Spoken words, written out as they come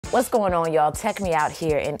What's going on, y'all? Tech Me Out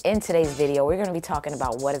here, and in today's video we're going to be talking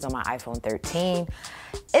about what is on my iPhone 13.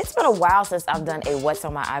 It's been a while since I've done a what's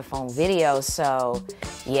on my iPhone video, so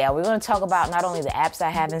yeah, we're going to talk about not only the apps I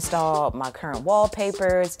have installed, my current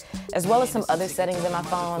wallpapers, as well as some other settings in my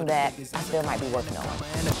phone that I still might be working on.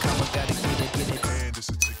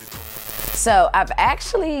 So I've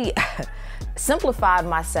actually simplified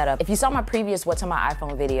my setup. If you saw my previous what's on my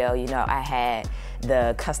iPhone video, you know I had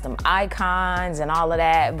the custom icons and all of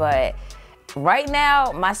that, but right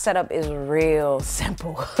now my setup is real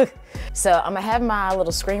simple. So I'm gonna have my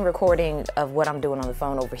little screen recording of what I'm doing on the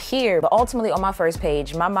phone over here, but ultimately on my first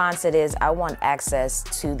page, my mindset is I want access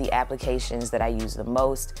to the applications that I use the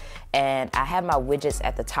most, and I have my widgets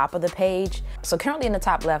at the top of the page. So currently in the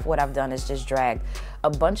top left, what I've done is just dragged a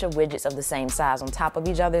bunch of widgets of the same size on top of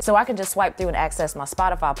each other. So I can just swipe through and access my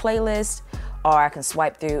Spotify playlist, or I can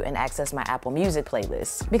swipe through and access my Apple Music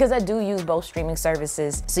playlist, because I do use both streaming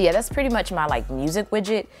services. So yeah, that's pretty much my music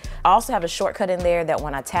widget. I also have a shortcut in there that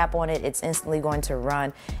when I tap on it, it's instantly going to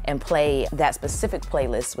run and play that specific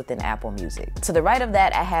playlist within Apple Music. To the right of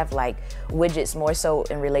that, I have widgets more so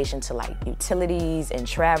in relation to utilities and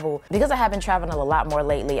travel. Because I have been traveling a lot more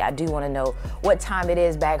lately, I do want to know what time it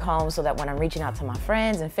is back home so that when I'm reaching out to my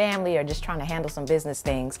friends and family or just trying to handle some business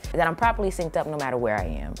things, that I'm properly synced up no matter where I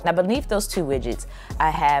am. Now beneath those two widgets, I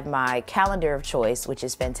have my calendar of choice, which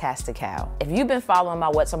is Fantastical. If you've been following my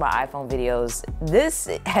what's on my iPhone videos, this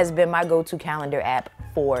has been my go-to calendar app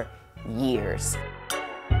for years.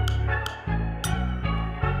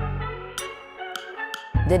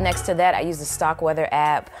 Then next to that, I use the stock weather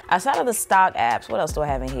app. Outside of the stock apps, what else do I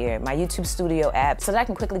have in here? My YouTube Studio app, so that I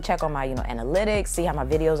can quickly check on my analytics, see how my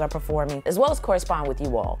videos are performing, as well as correspond with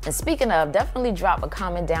you all. And speaking of, definitely drop a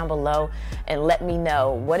comment down below and let me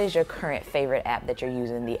know what is your current favorite app that you're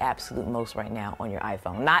using the absolute most right now on your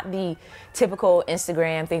iPhone. Not the typical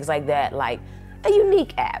Instagram, things like that, like a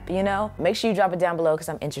unique app, Make sure you drop it down below because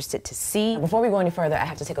I'm interested to see. Before we go any further, I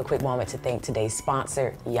have to take a quick moment to thank today's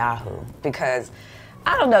sponsor, Yahoo, because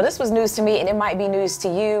I don't know, this was news to me and it might be news to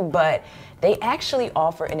you, but they actually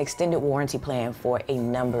offer an extended warranty plan for a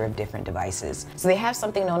number of different devices. So they have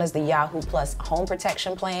something known as the Yahoo Plus Home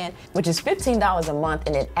Protection Plan, which is $15 a month,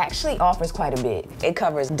 and it actually offers quite a bit. It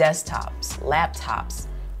covers desktops, laptops,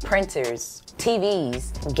 printers,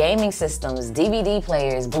 TVs, gaming systems, DVD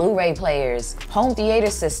players, Blu-ray players, home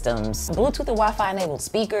theater systems, Bluetooth and Wi-Fi enabled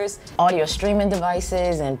speakers, audio streaming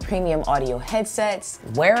devices and premium audio headsets,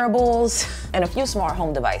 wearables, and a few smart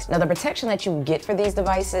home devices. Now the protection that you get for these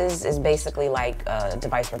devices is basically like a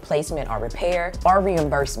device replacement or repair or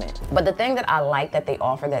reimbursement. But the thing that I like that they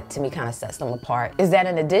offer that to me kind of sets them apart is that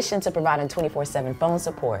in addition to providing 24/7 phone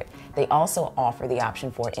support, they also offer the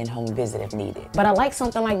option for in-home visit if needed. But I like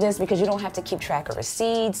something like this because you don't have to keep track of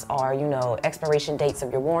receipts or expiration dates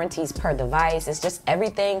of your warranties per device. It's just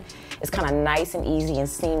everything is kind of nice and easy and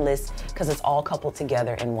seamless because it's all coupled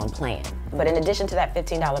together in one plan. But in addition to that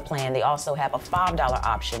 $15 plan, they also have a $5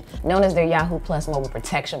 option known as their Yahoo Plus Mobile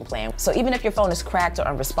Protection Plan. So even if your phone is cracked or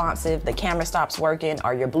unresponsive, the camera stops working,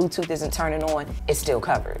 or your Bluetooth isn't turning on, it's still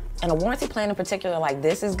covered. And a warranty plan in particular like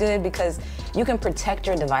this is good because you can protect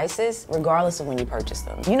your devices regardless of when you purchase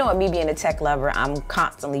them. You know, with me being a tech lover, I'm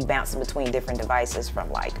constantly bouncing between different devices, from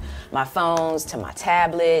my phones to my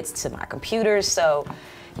tablets to my computers. So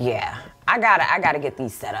yeah, I gotta get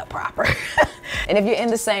these set up proper. And if you're in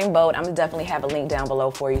the same boat, I'm gonna definitely have a link down below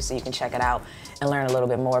for you so you can check it out and learn a little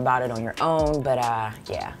bit more about it on your own. But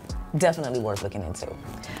yeah, definitely worth looking into.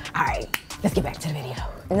 All right, let's get back to the video.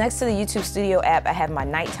 Next to the YouTube Studio app, I have my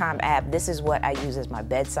nighttime app. This is what I use as my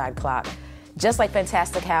bedside clock. Just like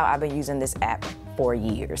Fantastical, I've been using this app for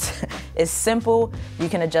years. It's simple. You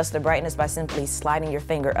can adjust the brightness by simply sliding your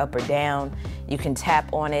finger up or down. You can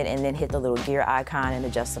tap on it and then hit the little gear icon and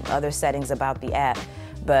adjust some other settings about the app.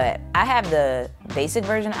 But I have the basic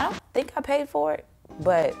version. I don't think I paid for it,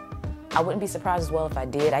 but I wouldn't be surprised as well if I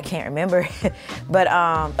did. I can't remember. But,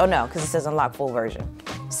 oh no, because it says unlock full version.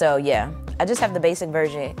 So yeah, I just have the basic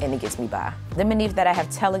version and it gets me by. Then beneath that I have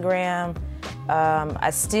Telegram.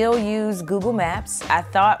 I still use Google Maps. I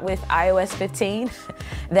thought with iOS 15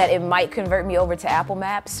 that it might convert me over to Apple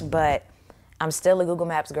Maps, but I'm still a Google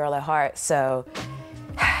Maps girl at heart, so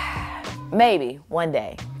maybe one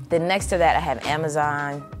day. Then next to that I have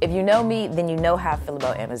Amazon. If you know me, then you know how I feel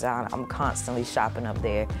about Amazon. I'm constantly shopping up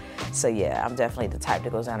there. So yeah, I'm definitely the type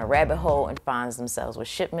that goes down a rabbit hole and finds themselves with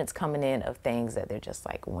shipments coming in of things that they're just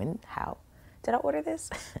like, when, how Did I order this?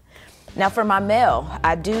 Now for my mail,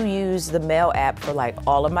 I do use the mail app for like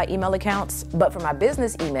all of my email accounts, but for my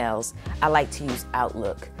business emails, I like to use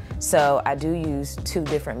Outlook. So I do use 2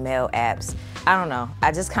 different mail apps. I don't know,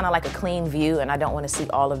 I just kind of like a clean view, and I don't want to see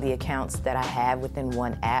all of the accounts that I have within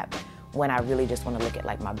one app when I really just want to look at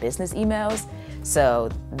like my business emails.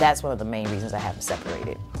 So that's one of the main reasons I have them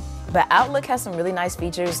separated. But Outlook has some really nice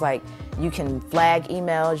features, like you can flag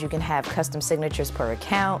emails, you can have custom signatures per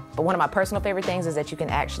account. But one of my personal favorite things is that you can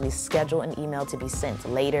actually schedule an email to be sent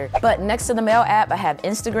later. But next to the mail app, I have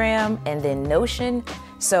Instagram and then Notion.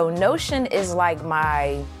 So Notion is like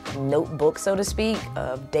my notebook, so to speak,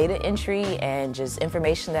 of data entry and just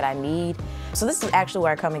information that I need. So this is actually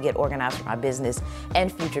where I come and get organized for my business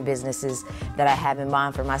and future businesses that I have in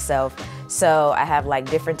mind for myself. So I have like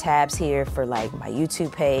different tabs here for like my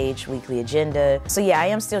YouTube page, weekly agenda. So yeah, I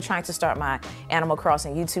am still trying to start my Animal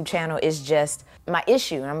Crossing YouTube channel. It's just my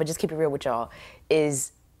issue, and I'm gonna just keep it real with y'all,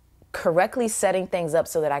 is correctly setting things up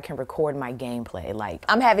so that I can record my gameplay. Like,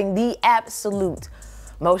 I'm having the absolute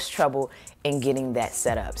most trouble in getting that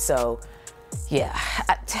set up. So yeah,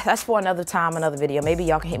 that's for another time, another video. Maybe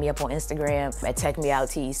y'all can hit me up on Instagram at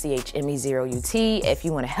techmeout, TECHME0UT, if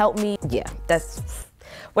you want to help me. Yeah,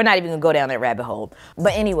 we're not even gonna go down that rabbit hole.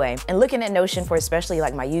 But anyway, and looking at Notion for especially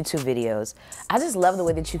like my YouTube videos, I just love the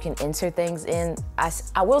way that you can enter things in.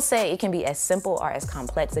 I will say it can be as simple or as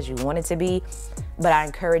complex as you want it to be, but I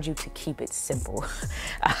encourage you to keep it simple.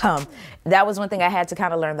 That was one thing I had to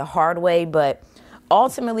kind of learn the hard way, but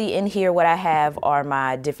ultimately in here, what I have are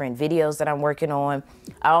my different videos that I'm working on.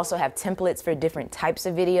 I also have templates for different types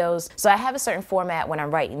of videos. So I have a certain format when I'm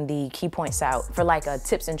writing the key points out for like a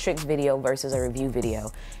tips and tricks video versus a review video.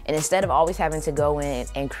 And instead of always having to go in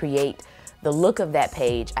and create the look of that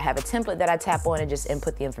page, I have a template that I tap on and just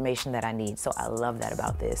input the information that I need. So I love that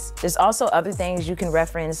about this. There's also other things you can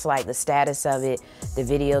reference, like the status of it, the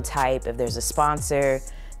video type, if there's a sponsor,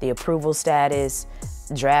 the approval status,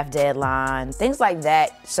 draft deadline, things like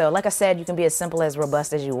that. So like I said, you can be as simple as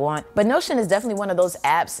robust as you want. But Notion is definitely one of those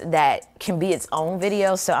apps that can be its own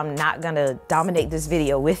video, so I'm not gonna dominate this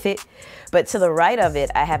video with it. But to the right of it,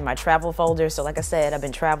 I have my travel folder. So like I said, I've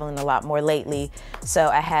been traveling a lot more lately. So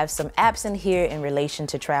I have some apps in here in relation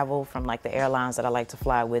to travel from like the airlines that I like to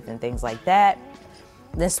fly with and things like that.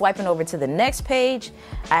 Then swiping over to the next page,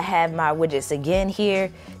 I have my widgets again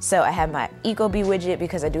here. So I have my Ecobee widget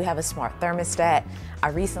because I do have a smart thermostat. I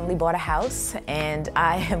recently bought a house and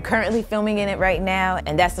I am currently filming in it right now.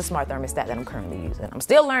 And that's the smart thermostat that I'm currently using. I'm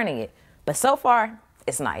still learning it, but so far,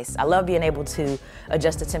 it's nice. I love being able to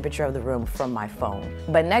adjust the temperature of the room from my phone.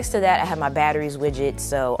 But next to that, I have my batteries widget.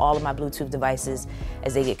 So all of my Bluetooth devices,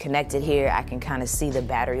 as they get connected here, I can kind of see the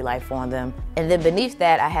battery life on them. And then beneath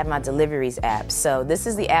that, I have my deliveries app. So this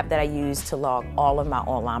is the app that I use to log all of my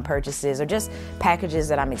online purchases or just packages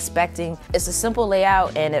that I'm expecting. It's a simple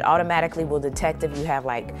layout and it automatically will detect if you have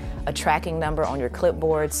like a tracking number on your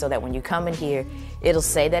clipboard so that when you come in here, it'll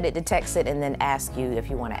say that it detects it and then ask you if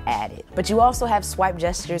you want to add it. But you also have swipe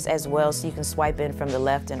gestures as well, so you can swipe in from the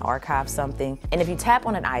left and archive something. And if you tap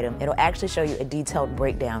on an item, it'll actually show you a detailed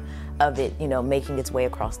breakdown of it, you know, making its way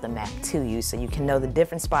across the map to you, so you can know the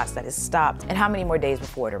different spots that it's stopped and how many more days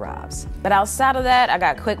before it arrives. But outside of that, I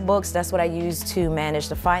got QuickBooks. That's what I use to manage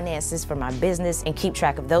the finances for my business and keep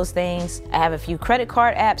track of those things. I have a few credit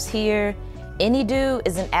card apps here. AnyDo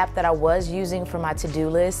is an app that I was using for my to-do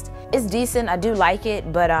list. It's decent, I do like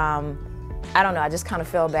it, but I don't know, I just kind of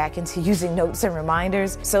fell back into using notes and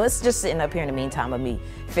reminders. So it's just sitting up here in the meantime of me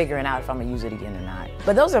figuring out if I'm gonna use it again or not.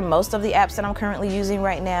 But those are most of the apps that I'm currently using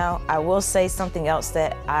right now. I will say something else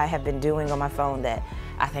that I have been doing on my phone that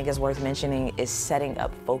I think is worth mentioning is setting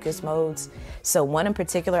up focus modes. So one in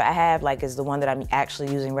particular I have is the one that I'm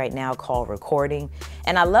actually using right now called recording.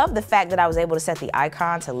 And I love the fact that I was able to set the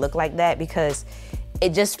icon to look like that because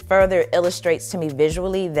it just further illustrates to me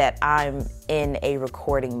visually that I'm in a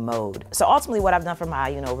recording mode. So ultimately what I've done for my,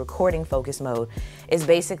 recording focus mode is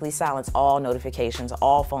basically silence all notifications,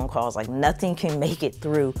 all phone calls, like nothing can make it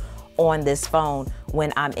through on this phone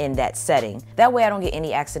when I'm in that setting. That way I don't get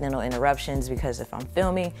any accidental interruptions because if I'm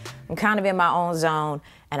filming, I'm kind of in my own zone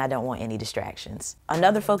and I don't want any distractions.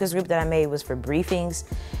 Another focus group that I made was for briefings,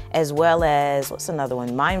 as well as, what's another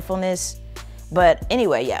one? Mindfulness. But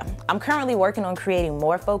anyway, yeah, I'm currently working on creating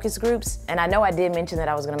more focus groups. And I know I did mention that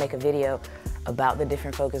I was gonna make a video about the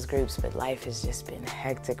different focus groups, but life has just been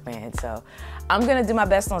hectic, man. So I'm gonna do my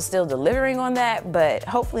best on still delivering on that, but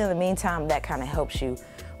hopefully in the meantime, that kind of helps you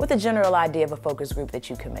with a general idea of a focus group that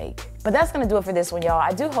you can make. But that's gonna do it for this one, y'all.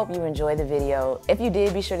 I do hope you enjoyed the video. If you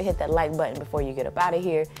did, be sure to hit that like button before you get up out of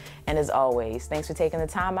here. And as always, thanks for taking the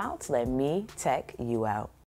time out to let me tech you out.